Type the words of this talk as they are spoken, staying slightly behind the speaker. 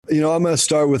I'm going to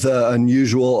start with an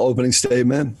unusual opening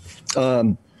statement.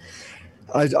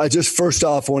 I just first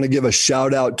off want to give a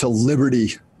shout out to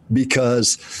Liberty,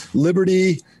 because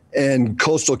Liberty and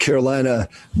Coastal Carolina,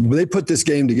 they put this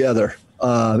game together.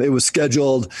 It was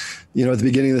scheduled, at the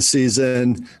beginning of the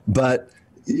season, but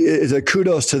it's a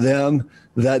kudos to them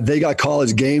that they got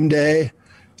College Game Day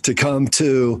to come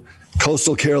to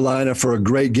Coastal Carolina for a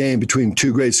great game between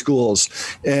two great schools.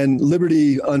 And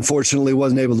Liberty, unfortunately,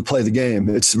 wasn't able to play the game.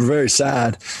 It's very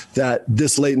sad that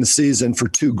this late in the season, for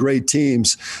two great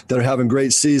teams that are having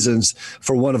great seasons,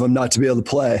 for one of them not to be able to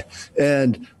play.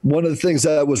 And one of the things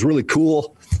that was really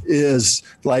cool is,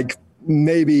 like,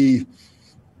 maybe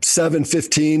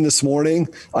 7:15 this morning,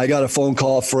 I got a phone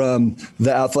call from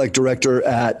the athletic director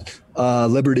at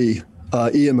Liberty,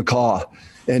 Ian McCaw,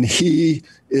 and he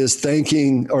is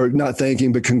congratulating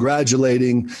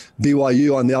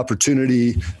BYU on the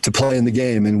opportunity to play in the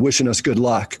game and wishing us good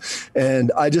luck.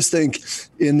 And I just think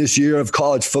in this year of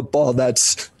college football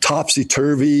that's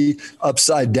topsy-turvy,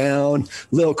 upside down,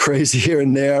 a little crazy here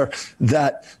and there,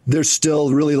 that there's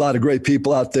still really a lot of great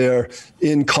people out there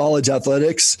in college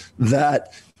athletics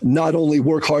that not only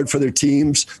work hard for their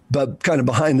teams, but kind of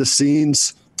behind the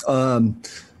scenes,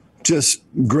 just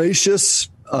gracious,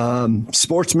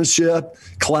 sportsmanship,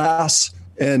 class,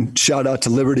 and shout out to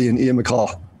Liberty and Ian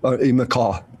McCaw.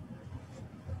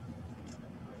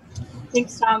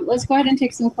 Thanks, Tom. Let's go ahead and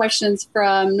take some questions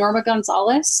from Norma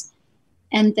Gonzalez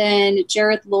and then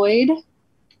Jared Lloyd. And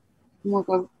we'll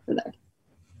go for that.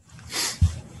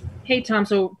 Hey, Tom.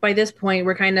 So by this point,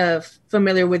 we're kind of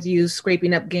familiar with you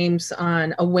scraping up games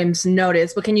on a whim's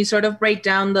notice, but can you sort of break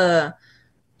down the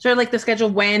schedule,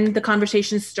 when the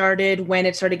conversation started, when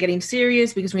it started getting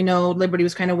serious? Because we know Liberty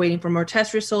was kind of waiting for more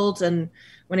test results, and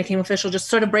when it came official, just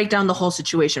sort of break down the whole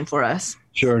situation for us.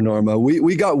 Sure, Norma.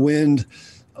 We got wind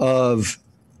of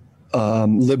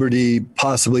Liberty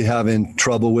possibly having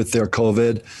trouble with their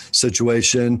COVID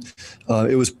situation.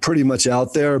 It was pretty much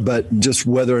out there, but just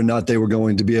whether or not they were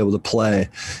going to be able to play.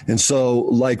 And so,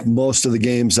 like most of the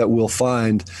games that we'll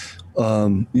find,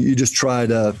 you just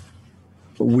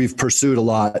we've pursued a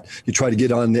lot. You try to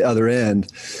get on the other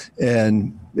end,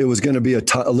 and it was going to be a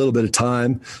little bit of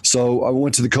time. So I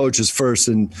went to the coaches first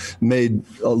and made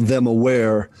them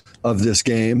aware of this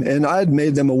game. And I had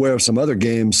made them aware of some other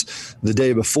games the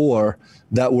day before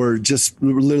that were just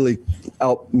literally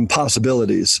out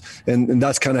impossibilities. And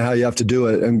that's kind of how you have to do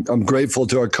it. And I'm grateful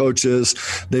to our coaches.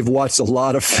 They've watched a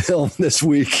lot of film this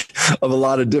week of a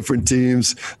lot of different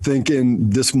teams, thinking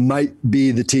this might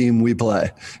be the team we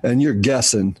play. And you're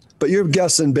guessing, but you're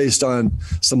guessing based on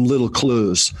some little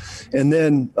clues. And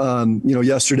then,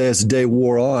 yesterday as the day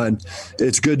wore on,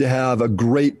 it's good to have a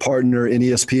great partner in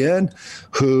ESPN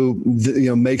who,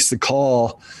 makes the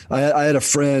call. I had a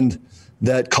friend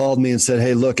that called me and said,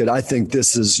 hey, look, I think you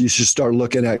should start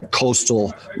looking at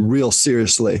Coastal real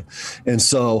seriously. And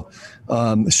so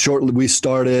shortly we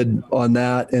started on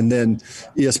that. And then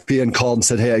ESPN called and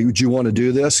said, hey, do you want to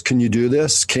do this? Can you do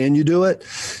this? Can you do it?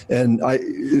 And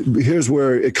here's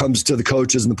where it comes to the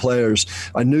coaches and the players.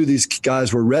 I knew these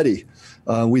guys were ready.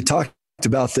 We talked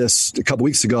about this a couple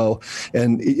weeks ago.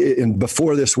 And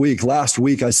before this week, last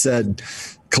week, I said,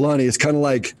 Kalani, it's kind of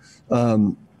like,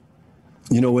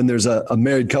 when there's a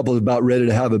married couple about ready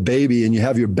to have a baby and you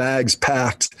have your bags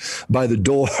packed by the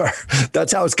door,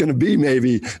 that's how it's going to be.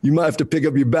 Maybe you might have to pick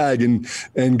up your bag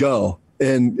and go.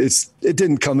 And it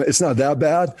didn't come. It's not that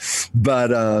bad, but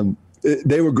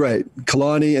they were great.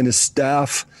 Kalani and his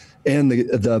staff and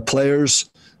the players,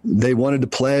 they wanted to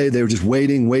play. They were just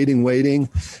waiting.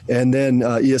 And then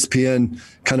ESPN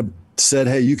kind of said,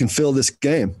 hey, you can fill this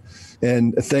game.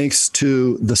 And thanks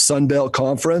to the Sun Belt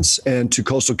Conference and to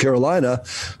Coastal Carolina,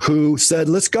 who said,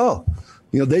 let's go.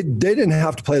 They didn't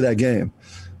have to play that game.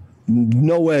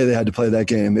 No way they had to play that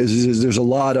game. There's a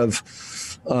lot of,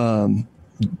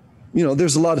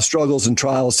 there's a lot of struggles and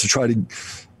trials to try to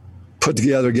put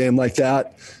together a game like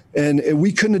that. And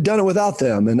we couldn't have done it without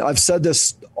them. And I've said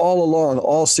this all along,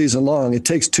 all season long. It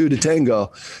takes two to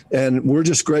tango. And we're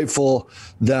just grateful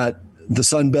that the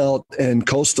Sun Belt and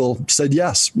Coastal said,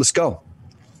 yes, let's go.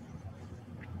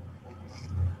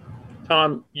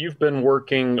 Tom, you've been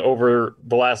working over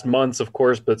the last months, of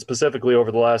course, but specifically over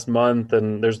the last month,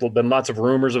 and there's been lots of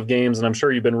rumors of games, and I'm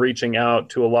sure you've been reaching out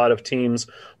to a lot of teams.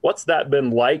 What's that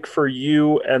been like for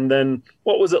you? And then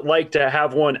what was it like to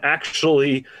have one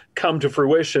actually come to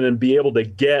fruition and be able to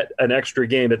get an extra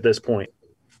game at this point?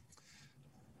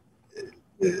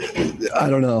 I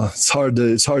don't know. It's hard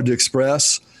to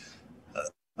express.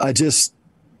 I just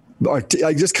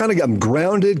kind of got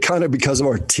grounded kind of because of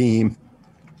our team.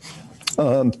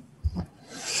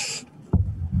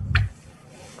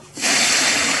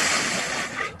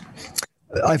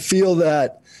 I feel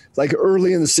that like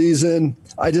early in the season,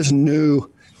 I just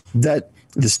knew that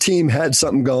this team had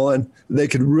something going. They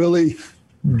could really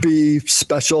be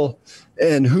special,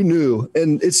 and who knew?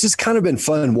 And it's just kind of been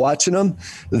fun watching them,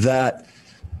 that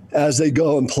as they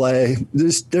go and play,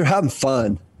 they're having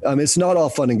fun. I mean, it's not all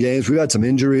fun and games. We've had some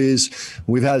injuries.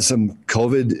 We've had some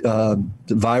COVID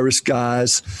virus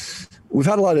guys. We've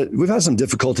had some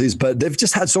difficulties, but they've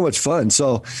just had so much fun.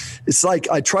 So it's like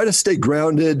I try to stay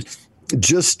grounded,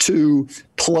 just to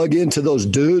plug into those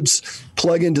dudes,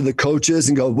 plug into the coaches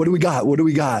and go, what do we got? What do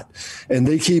we got? And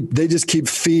they just keep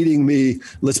feeding me.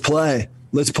 Let's play.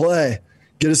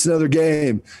 Get us another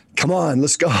game. Come on,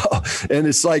 let's go. And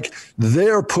it's like,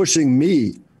 they're pushing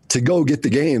me to go get the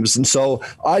games. And so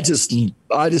I just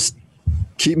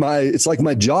keep it's like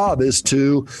my job is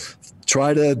to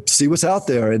try to see what's out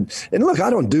there. And look, I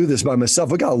don't do this by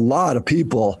myself. We got a lot of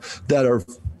people that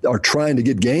are trying to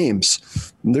get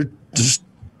games. And they're just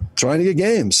trying to get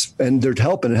games, and they're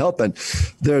helping.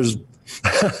 There's,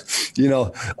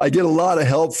 I get a lot of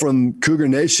help from Cougar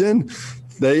Nation.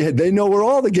 They know where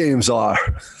all the games are.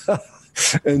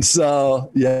 And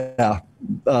so, yeah,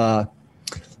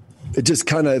 it's just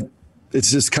kind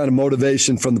of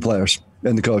motivation from the players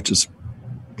and the coaches.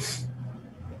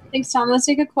 Thanks, Tom. Let's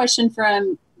take a question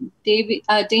from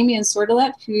Damian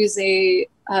Sordelep, who's a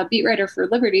beat writer for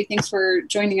Liberty. Thanks for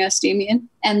joining us, Damian.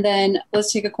 And then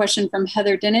let's take a question from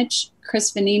Heather Dinich, Chris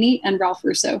Vanini, and Ralph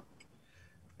Russo.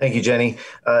 Thank you, Jenny.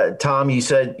 Tom,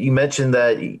 you mentioned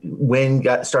that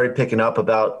Wynn started picking up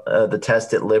about the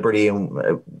test at Liberty,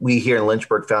 and we here in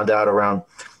Lynchburg found out around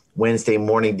Wednesday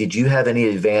morning. Did you have any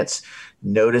advance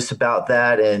notice about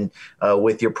that? And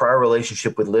with your prior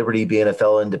relationship with Liberty being a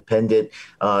fellow independent,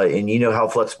 and you know how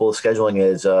flexible the scheduling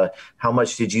is, how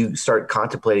much did you start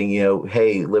contemplating,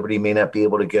 hey, Liberty may not be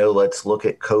able to go. Let's look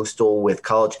at Coastal with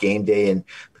College Game Day and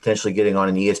potentially getting on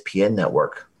an ESPN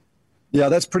network? Yeah,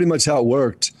 that's pretty much how it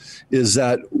worked, is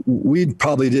that we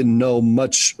probably didn't know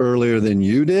much earlier than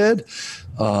you did.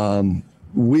 I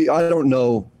don't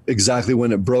know exactly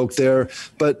when it broke there,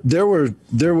 but there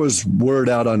was word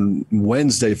out on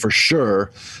Wednesday for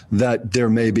sure that there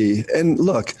may be. And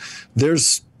look,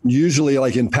 there's usually,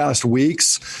 like in past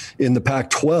weeks in the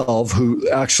Pac-12, who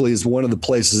actually is one of the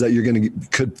places that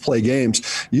could play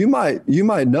games. You might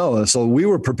know. So we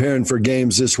were preparing for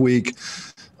games this week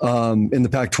in the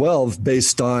Pac-12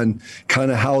 based on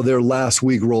kind of how their last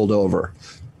week rolled over.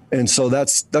 And so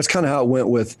that's kind of how it went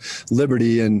with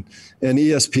Liberty, and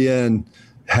ESPN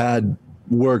had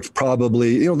worked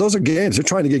probably, those are games. They're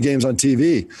trying to get games on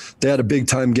TV. They had a big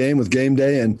time game with Game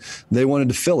Day, and they wanted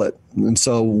to fill it. And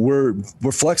so we're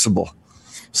flexible,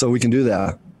 so we can do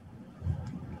that.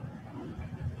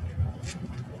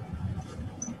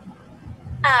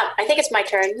 I think it's my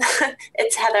turn.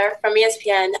 It's Heather from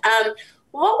ESPN.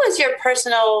 What was your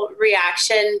personal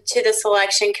reaction to the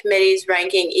selection committee's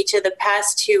ranking each of the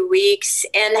past 2 weeks,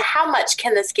 and how much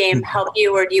can this game help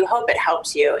you, or do you hope it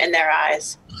helps you in their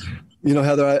eyes?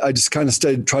 Heather, I just kind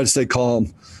of try to stay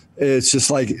calm. It's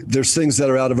just like there's things that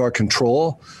are out of our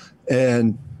control,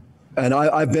 and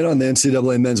I've been on the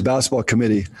NCAA men's basketball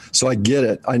committee, so I get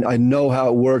it. I know how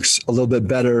it works a little bit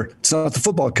better. It's not the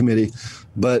football committee,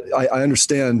 but I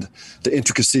understand the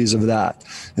intricacies of that.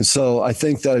 And so I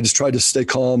think that I just try to stay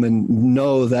calm and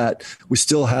know that we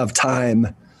still have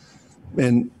time,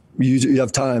 and you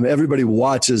have time. Everybody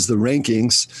watches the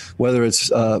rankings, whether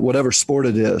it's whatever sport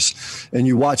it is, and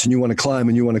you watch and you want to climb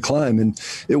and you want to climb. And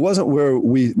it wasn't where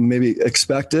we maybe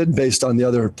expected based on the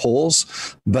other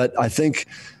polls, but I think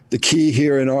the key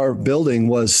here in our building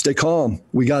was stay calm.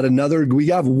 We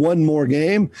have one more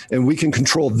game, and we can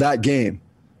control that game.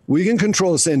 We can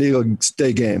control the San Diego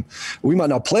State game. We might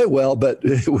not play well, but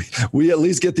we at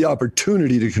least get the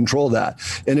opportunity to control that.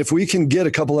 And if we can get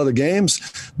a couple other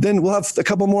games, then we'll have a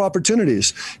couple more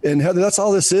opportunities. And Heather, that's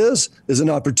all this is an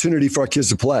opportunity for our kids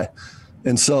to play.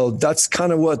 And so that's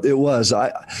kind of what it was.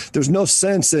 There's no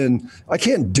sense in, I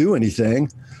can't do anything.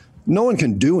 No one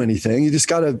can do anything. You just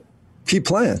got to keep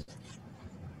playing.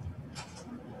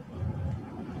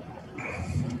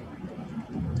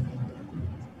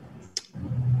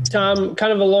 Tom,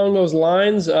 kind of along those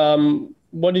lines,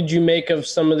 what did you make of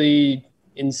some of the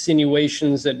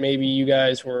insinuations that maybe you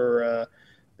guys were a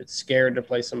bit scared to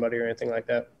play somebody or anything like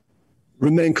that?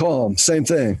 Remain calm. Same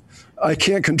thing. I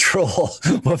can't control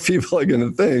what people are going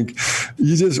to think.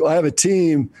 I have a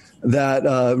team that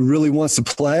really wants to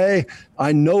play.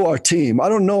 I know our team. I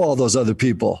don't know all those other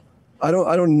people. I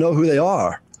don't know who they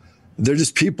are. They're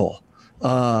just people.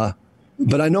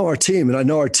 But I know our team, and I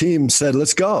know our team said,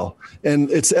 let's go.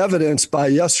 And it's evidenced by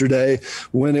yesterday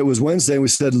when it was Wednesday, and we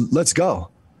said, let's go.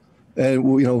 And,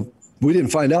 we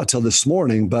didn't find out till this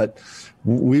morning, but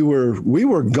we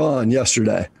were gone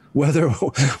yesterday. Whether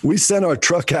we sent our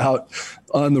truck out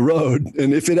on the road,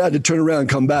 and if it had to turn around and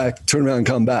come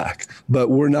back. But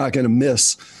we're not going to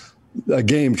miss a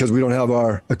game because we don't have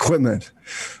our equipment.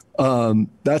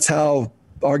 That's how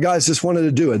our guys just wanted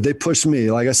to do it. They pushed me.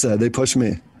 Like I said, they pushed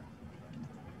me.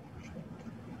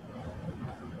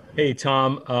 Hey,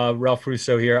 Tom, Ralph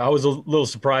Russo here. I was a little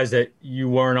surprised that you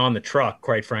weren't on the truck,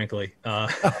 quite frankly.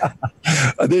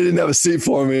 They didn't have a seat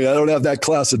for me. I don't have that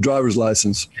class of driver's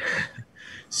license.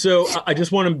 So I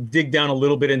just want to dig down a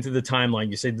little bit into the timeline.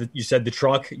 You said the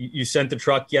truck. You sent the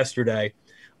truck yesterday.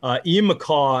 Ian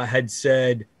McCaw had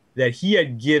said that he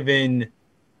had given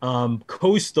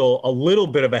Coastal a little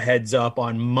bit of a heads up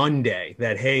on Monday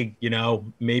that, hey,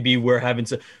 maybe we're having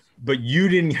some. But you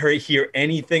didn't hear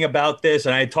anything about this.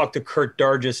 And I talked to Kurt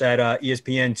Dargis at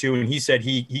ESPN too, and he said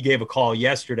he gave a call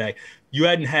yesterday. You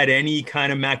hadn't had any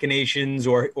kind of machinations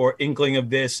or inkling of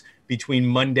this between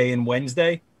Monday and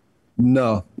Wednesday?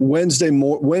 No. Wednesday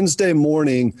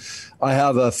morning, I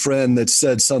have a friend that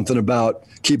said something about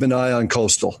keep an eye on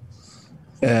Coastal.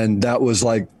 And that was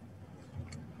like,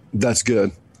 that's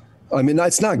good. I mean,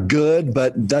 it's not good,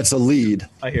 but that's a lead.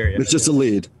 I hear you. It's just a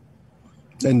lead.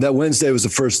 And that Wednesday was the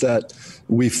first that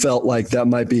we felt like that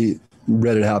might be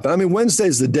ready to happen. I mean, Wednesday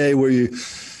is the day where you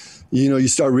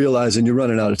start realizing you're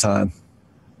running out of time.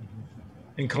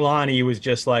 And Kalani was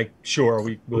just like,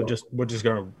 sure, we're just going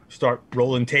to start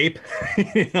rolling tape.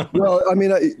 Well, I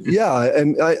mean,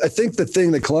 and I think the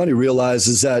thing that Kalani realized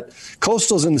is that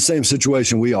Coastal's in the same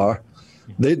situation we are.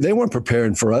 They weren't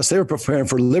preparing for us. They were preparing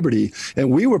for Liberty, and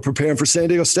we were preparing for San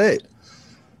Diego State.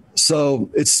 So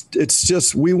it's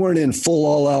just we weren't in full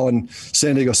all-out on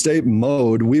San Diego State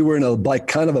mode. We were in a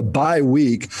kind of a bye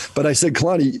week. But I said,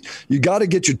 Kalani, you got to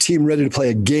get your team ready to play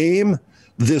a game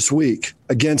this week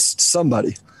against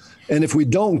somebody. And if we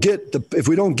don't get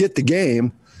the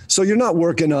game, so you're not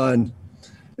working on.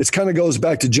 It kind of goes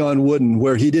back to John Wooden,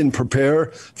 where he didn't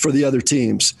prepare for the other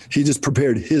teams. He just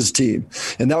prepared his team.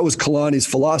 And that was Kalani's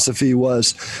philosophy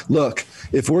was, look,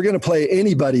 if we're going to play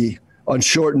anybody on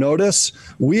short notice,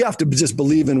 we have to just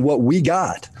believe in what we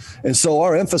got. And so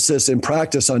our emphasis in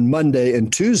practice on Monday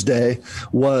and Tuesday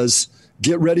was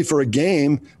get ready for a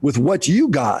game with what you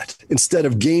got instead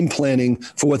of game planning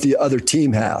for what the other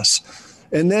team has.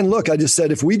 And then, look, I just said,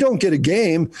 if we don't get a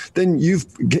game, then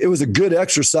it was a good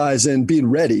exercise in being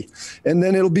ready. And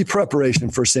then it'll be preparation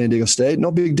for San Diego State.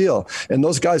 No big deal. And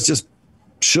those guys just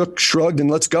shrugged, and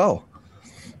let's go.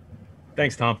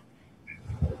 Thanks, Tom.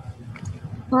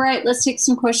 All right, let's take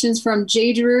some questions from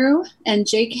Jay Drew and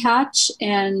Jake Hatch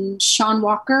and Sean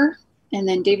Walker and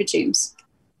then David James.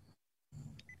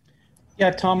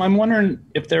 Yeah, Tom, I'm wondering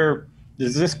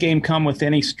does this game come with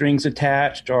any strings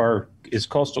attached, or is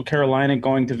Coastal Carolina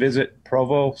going to visit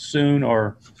Provo soon,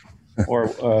 or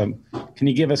can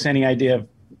you give us any idea of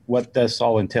what this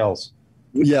all entails?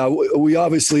 Yeah, we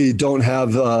obviously don't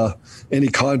have any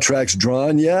contracts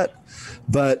drawn yet,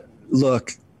 but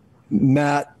look,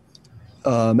 Matt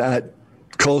at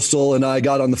Coastal and I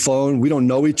got on the phone. We don't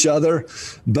know each other,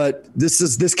 but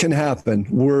this can happen.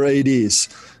 We're ADs.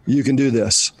 You can do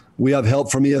this. We have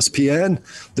help from ESPN.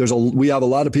 We have a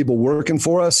lot of people working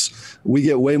for us. We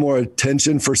get way more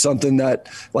attention for something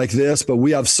like this, but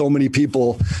we have so many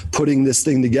people putting this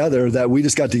thing together that we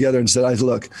just got together and said,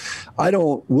 look,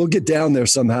 we'll get down there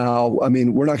somehow. I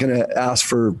mean, we're not going to ask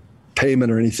for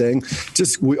payment or anything.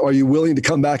 Just, are you willing to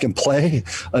come back and play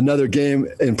another game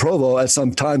in Provo at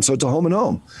some time? So it's a home and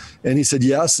home. And he said,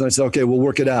 yes. And I said, okay, we'll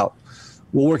work it out.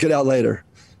 We'll work it out later.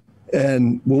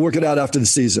 And we'll work it out after the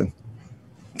season.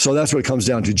 So that's what it comes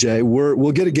down to, Jay.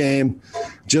 We'll get a game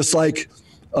just like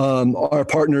our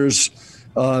partners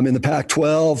in the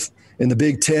Pac-12, in the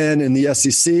Big Ten, in the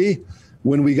SEC.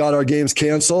 When we got our games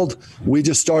canceled, we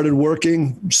just started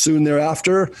working soon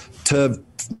thereafter to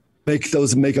make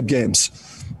those makeup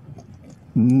games.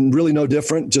 Really no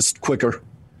different, just quicker.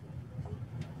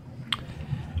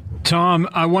 Tom,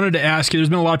 I wanted to ask you, there's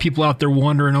been a lot of people out there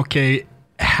wondering, okay,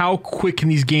 how quick can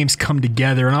these games come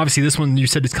together? And obviously this one, you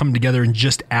said it's coming together in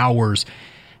just hours.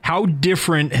 How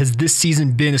different has this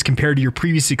season been as compared to your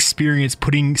previous experience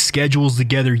putting schedules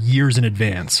together years in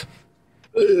advance?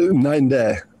 Night and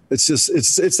day. It's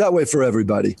that way for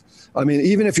everybody. I mean,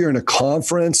 even if you're in a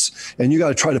conference and you got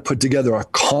to try to put together a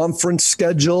conference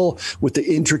schedule with the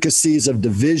intricacies of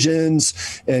divisions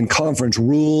and conference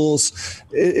rules,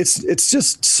 it's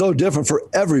just so different for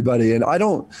everybody. And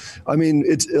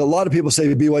it's a lot of people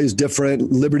say BYU is different,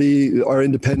 Liberty, our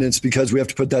independence, because we have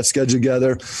to put that schedule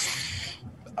together.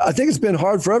 I think it's been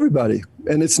hard for everybody,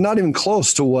 and it's not even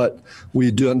close to what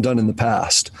we've done in the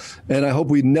past. And I hope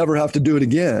we never have to do it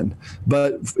again.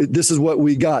 But this is what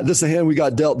we got. This is the hand we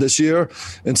got dealt this year,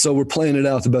 and so we're playing it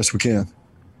out the best we can.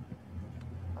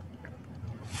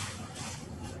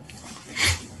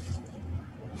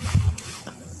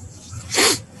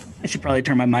 I should probably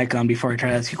turn my mic on before I try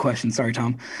to ask you a question. Sorry,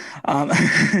 Tom.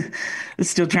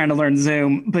 Still trying to learn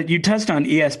Zoom, but you touched on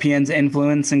ESPN's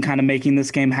influence in kind of making this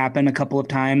game happen a couple of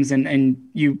times. And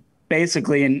you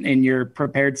basically, in your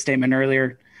prepared statement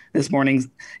earlier this morning,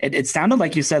 it sounded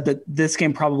like you said that this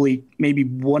game probably maybe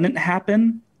wouldn't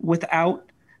happen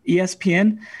without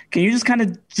ESPN. Can you just kind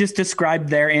of just describe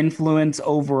their influence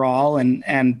overall?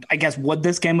 And I guess, would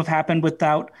this game have happened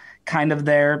without kind of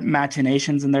their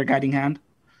machinations and their guiding hand?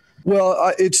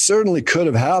 Well, it certainly could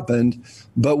have happened,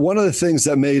 but one of the things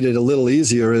that made it a little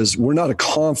easier is we're not a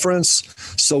conference,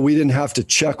 so we didn't have to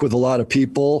check with a lot of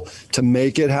people to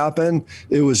make it happen.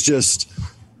 It was just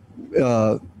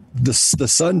the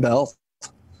Sun Belt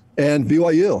and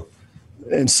BYU.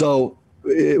 And so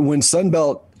when Sun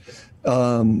Belt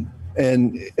and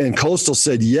Coastal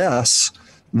said yes,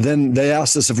 then they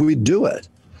asked us if we'd do it.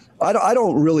 I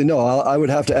don't really know. I would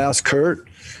have to ask Kurt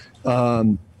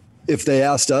if they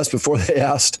asked us before they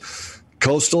asked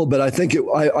Coastal, but I think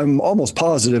I'm almost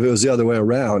positive it was the other way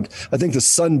around. I think the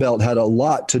Sun Belt had a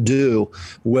lot to do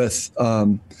with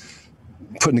putting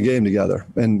the game together,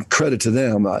 and credit to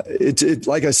them. It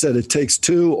like I said, it takes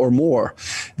two or more.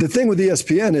 The thing with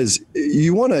ESPN is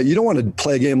you don't want to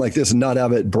play a game like this and not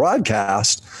have it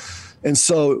broadcast. And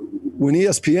so when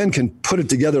ESPN can put it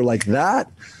together like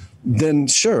that, then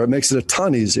sure, it makes it a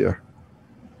ton easier.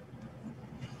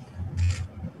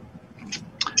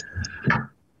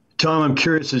 Tom, I'm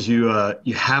curious, as you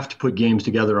have to put games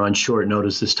together on short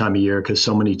notice this time of year because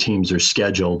so many teams are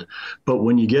scheduled. But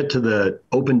when you get to the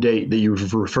open date that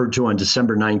you've referred to on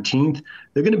December 19th,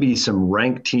 there are going to be some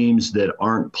ranked teams that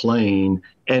aren't playing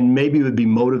and maybe would be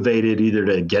motivated either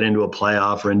to get into a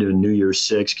playoff or into a New Year's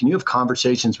Six. Can you have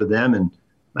conversations with them and,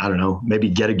 I don't know, maybe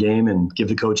get a game and give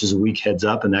the coaches a week heads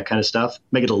up and that kind of stuff?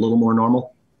 Make it a little more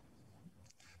normal?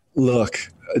 Look,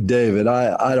 David,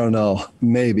 I don't know,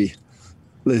 maybe.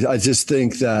 I just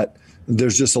think that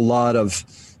there's just a lot of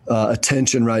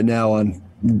attention right now on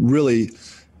really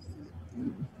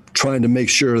trying to make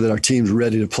sure that our team's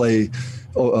ready to play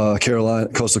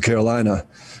Coastal Carolina.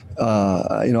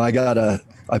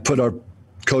 I put our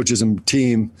coaches and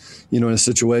team, in a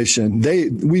situation.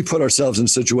 We put ourselves in a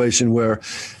situation where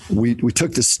we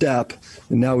took the step,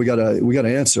 and now we gotta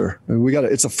answer.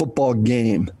 It's a football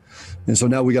game. And so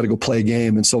now we got to go play a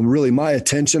game. And so really my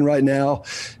attention right now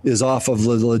is off of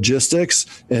the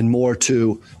logistics and more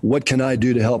to what can I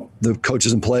do to help the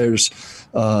coaches and players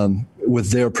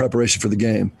with their preparation for the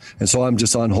game. And so I'm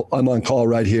on call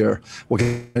right here. What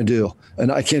can I do?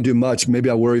 And I can't do much.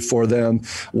 Maybe I worry for them,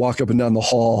 walk up and down the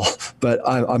hall, but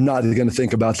I'm not going to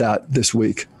think about that this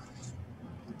week.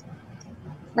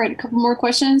 All right, a couple more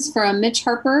questions from Mitch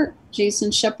Harper,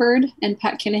 Jason Shepard, and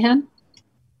Pat Kinahan.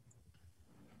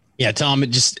 Yeah, Tom,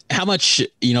 just how much,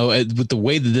 with the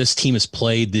way that this team has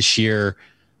played this year,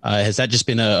 has that just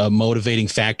been a motivating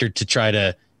factor to try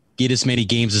to get as many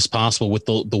games as possible with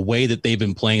the way that they've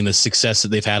been playing, the success that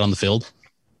they've had on the field?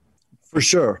 For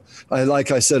sure. Like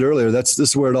I said earlier, this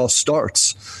is where it all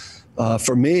starts.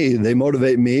 For me, they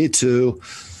motivate me to,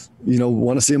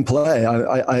 want to see them play.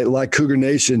 I like Cougar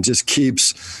Nation just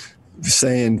keeps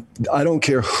saying, I don't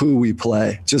care who we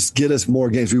play, just get us more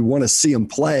games. We want to see them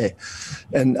play.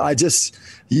 And I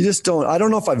don't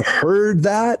know if I've heard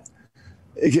that,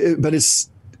 but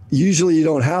it's usually you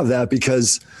don't have that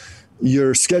because you're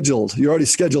already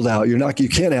scheduled out. You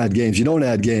can't add games. You don't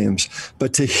add games.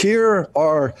 But to hear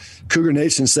our Cougar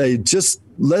Nation say, we just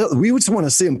want to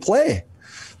see them play,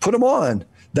 put them on.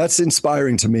 That's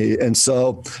inspiring to me. And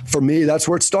so for me, that's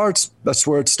where it starts. That's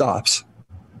where it stops.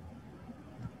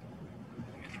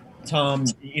 Tom,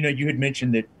 you had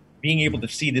mentioned that being able to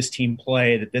see this team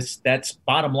play, that's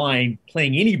bottom line,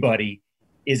 playing anybody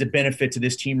is a benefit to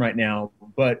this team right now.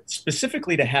 But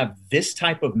specifically to have this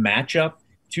type of matchup,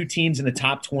 two teams in the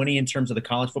top 20 in terms of the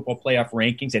college football playoff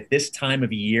rankings at this time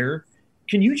of year,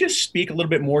 can you just speak a little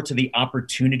bit more to the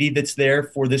opportunity that's there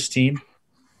for this team?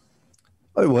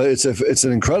 Well, it's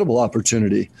an incredible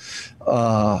opportunity.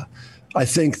 I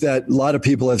think that a lot of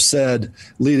people have said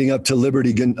leading up to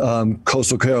Liberty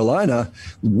Coastal Carolina,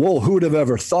 whoa, who would have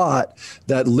ever thought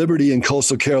that Liberty and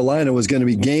Coastal Carolina was going to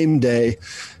be game day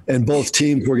and both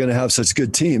teams were going to have such a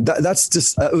good team.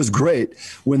 It was great.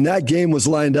 When that game was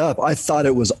lined up, I thought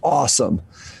it was awesome.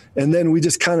 And then we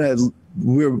just kind of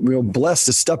we're blessed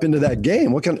to step into that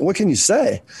game. What can you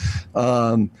say?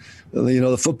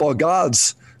 The football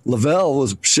gods, Lavelle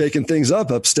was shaking things up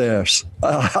upstairs.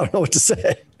 I don't know what to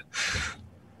say.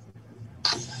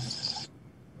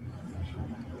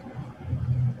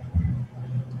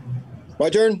 My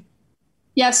turn?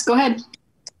 Yes, go ahead.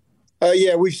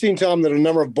 Yeah, we've seen, Tom, that a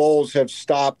number of bowls have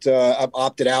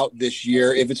opted out this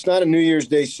year. If it's not a New Year's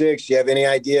Day 6, do you have any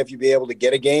idea if you'll be able to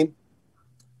get a game?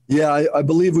 Yeah, I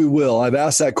believe we will. I've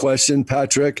asked that question,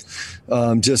 Patrick.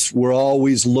 We're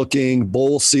always looking.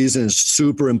 Bowl season is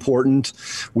super important.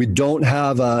 We don't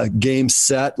have a game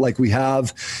set like we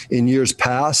have in years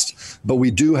past, but we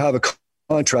do have a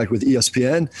contract with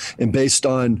ESPN, and based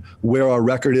on where our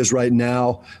record is right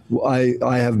now, I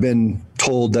have been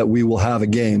told that we will have a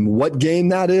game. What game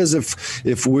that is,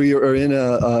 if we are in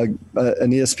an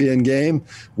ESPN game,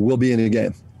 we'll be in a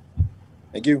game.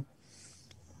 Thank you.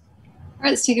 All right,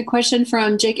 let's take a question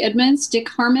from Jake Edmonds, Dick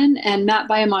Harmon, and Matt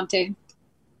Biamonte.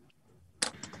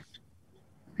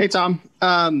 Hey, Tom.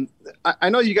 I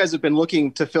know you guys have been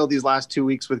looking to fill these last 2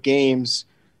 weeks with games.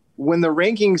 When the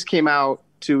rankings came out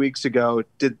 2 weeks ago,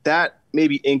 did that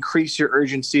maybe increase your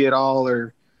urgency at all?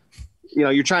 Or,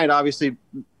 you're trying to obviously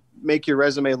make your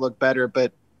resume look better,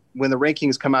 but when the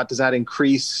rankings come out, does that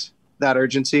increase that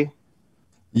urgency?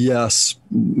 Yes,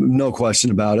 no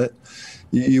question about it.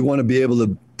 You want to be able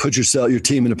to put your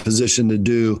team in a position to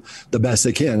do the best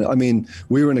they can. I mean,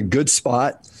 we were in a good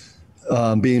spot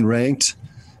being ranked,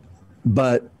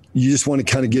 but you just want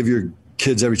to kind of give your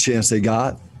kids every chance they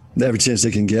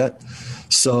can get.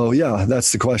 So, yeah,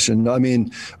 that's the question. I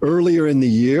mean, earlier in the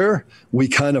year, we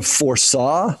kind of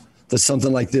foresaw that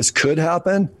something like this could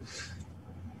happen,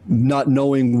 not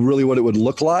knowing really what it would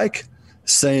look like,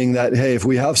 saying that, hey, if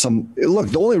we have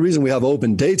the only reason we have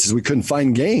open dates is we couldn't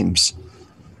find games.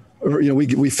 Or,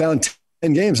 we found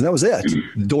 10 games and that was it.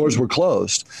 Doors were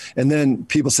closed. And then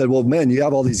people said, well, man, you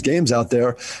have all these games out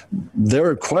there.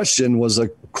 Their question was a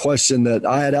question that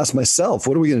I had asked myself,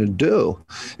 what are we going to do?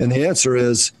 And the answer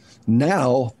is,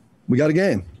 now we got a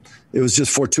game. It was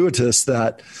just fortuitous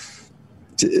that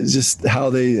just how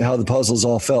the puzzles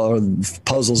all fell, or the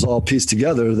puzzles all pieced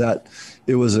together, that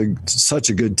it was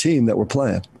such a good team that we're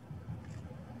playing.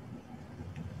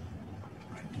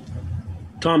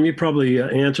 Tom, you probably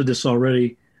answered this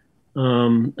already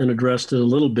and addressed it a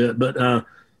little bit, but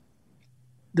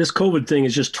this COVID thing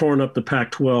has just torn up the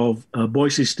Pac-12.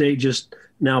 Boise State just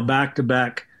now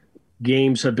back-to-back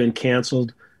games have been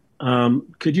canceled.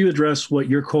 Could you address what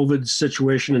your COVID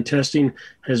situation and testing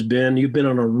has been? You've been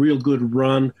on a real good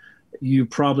run. You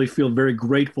probably feel very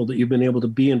grateful that you've been able to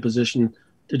be in position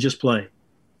to just play.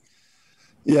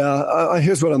 Yeah,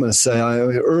 here's what I'm going to say.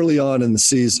 Early on in the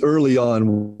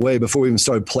season, way before we even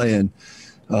started playing,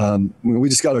 we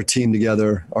just got our team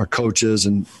together, our coaches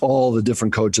and all the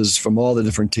different coaches from all the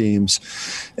different teams,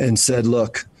 and said,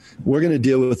 look, we're going to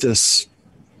deal with this,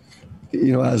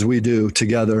 as we do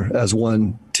together as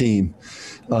one team.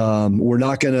 We're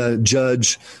not going to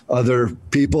judge other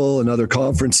people and other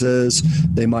conferences.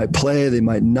 They might play, they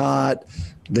might not.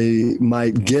 They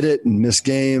might get it and miss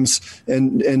games,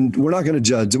 and we're not going to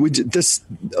judge.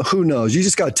 Who knows? You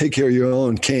just got to take care of your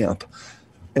own camp.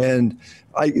 And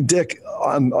Dick,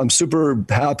 I'm super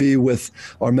happy with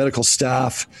our medical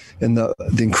staff and the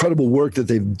incredible work that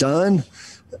they've done.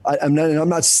 I'm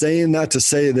not saying that to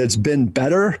say that it's been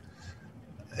better.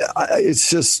 It's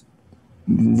just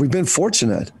we've been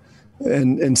fortunate,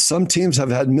 and some teams have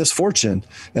had misfortune,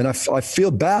 and I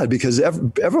feel bad because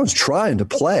everyone's trying to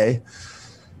play.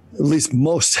 At least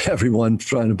most everyone's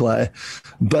trying to play,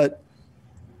 but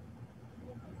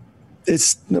I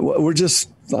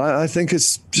think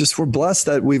it's just, we're blessed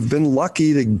that we've been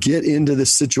lucky to get into this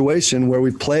situation where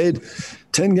we played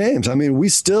 10 games. I mean, we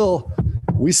still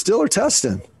are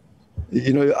testing.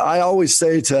 I always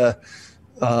say to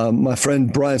my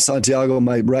friend Brian Santiago,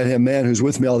 my right-hand man who's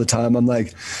with me all the time, I'm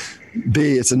like,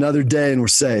 B, it's another day and we're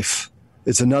safe.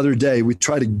 It's another day. We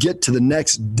try to get to the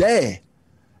next day.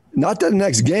 Not the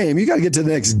next game. You got to get to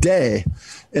the next day.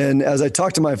 And as I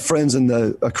talk to my friends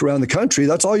around the country,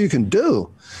 that's all you can do.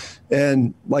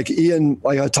 And like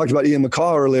I talked about Ian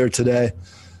McCaw earlier today,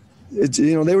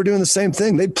 they were doing the same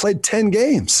thing. They played 10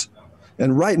 games.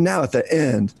 And right now at the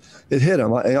end, it hit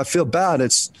them. I feel bad.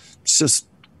 It's just,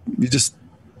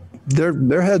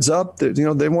 their heads up.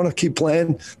 They want to keep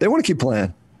playing. They want to keep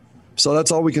playing. So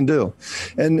that's all we can do.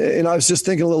 And I was just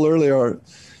thinking a little earlier,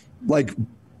 like,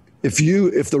 if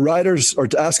the writers are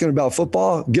asking about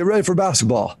football, get ready for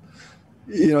basketball.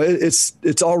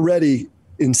 It's already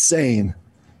insane.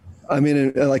 I mean,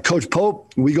 and like Coach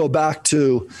Pope, we go back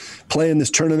to playing this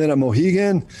tournament at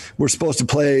Mohegan. We're supposed to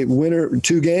play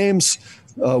two games.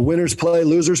 Winners play,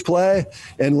 losers play,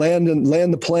 and land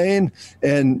the plane.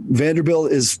 And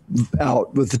Vanderbilt is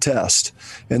out with the test.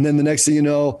 And then the next thing you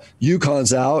know,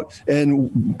 UConn's out,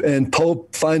 and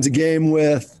Pope finds a game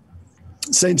with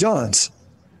St. John's.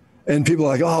 And people are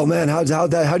like, "Oh man, how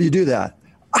do you do that?"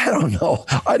 I don't know.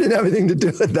 I didn't have anything to do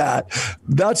with that.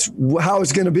 That's how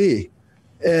it's going to be.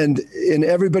 And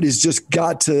everybody's just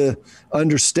got to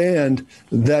understand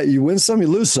that you win some, you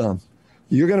lose some.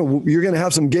 You're gonna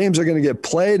have some games that are gonna get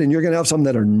played, and you're gonna have some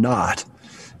that are not.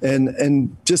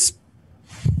 And just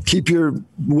keep your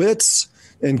wits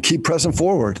and keep pressing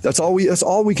forward. That's all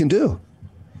we can do.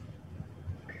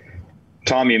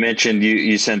 Tom, you mentioned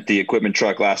you sent the equipment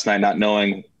truck last night, not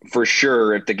knowing for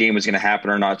sure if the game was going to happen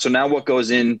or not. So now what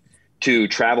goes into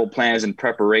travel plans and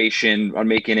preparation on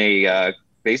making a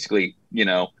basically,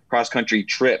 cross-country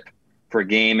trip for a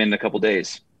game in a couple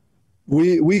days?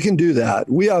 We can do that.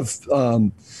 We have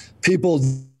people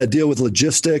that deal with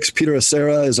logistics. Peter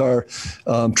Acera is our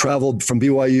travel from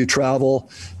BYU Travel.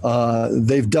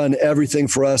 They've done everything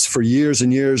for us for years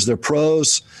and years. They're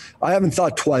pros. I haven't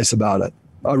thought twice about it.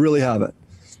 I really haven't.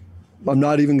 I'm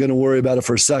not even going to worry about it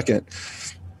for a second.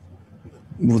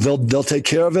 They'll take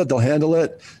care of it. They'll handle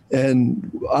it.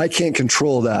 And I can't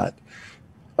control that.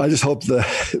 I just hope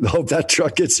that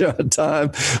truck gets there on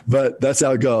time, but that's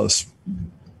how it goes.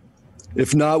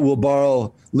 If not, we'll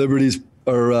borrow Liberty's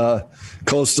or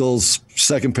Coastal's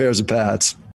second pairs of pads.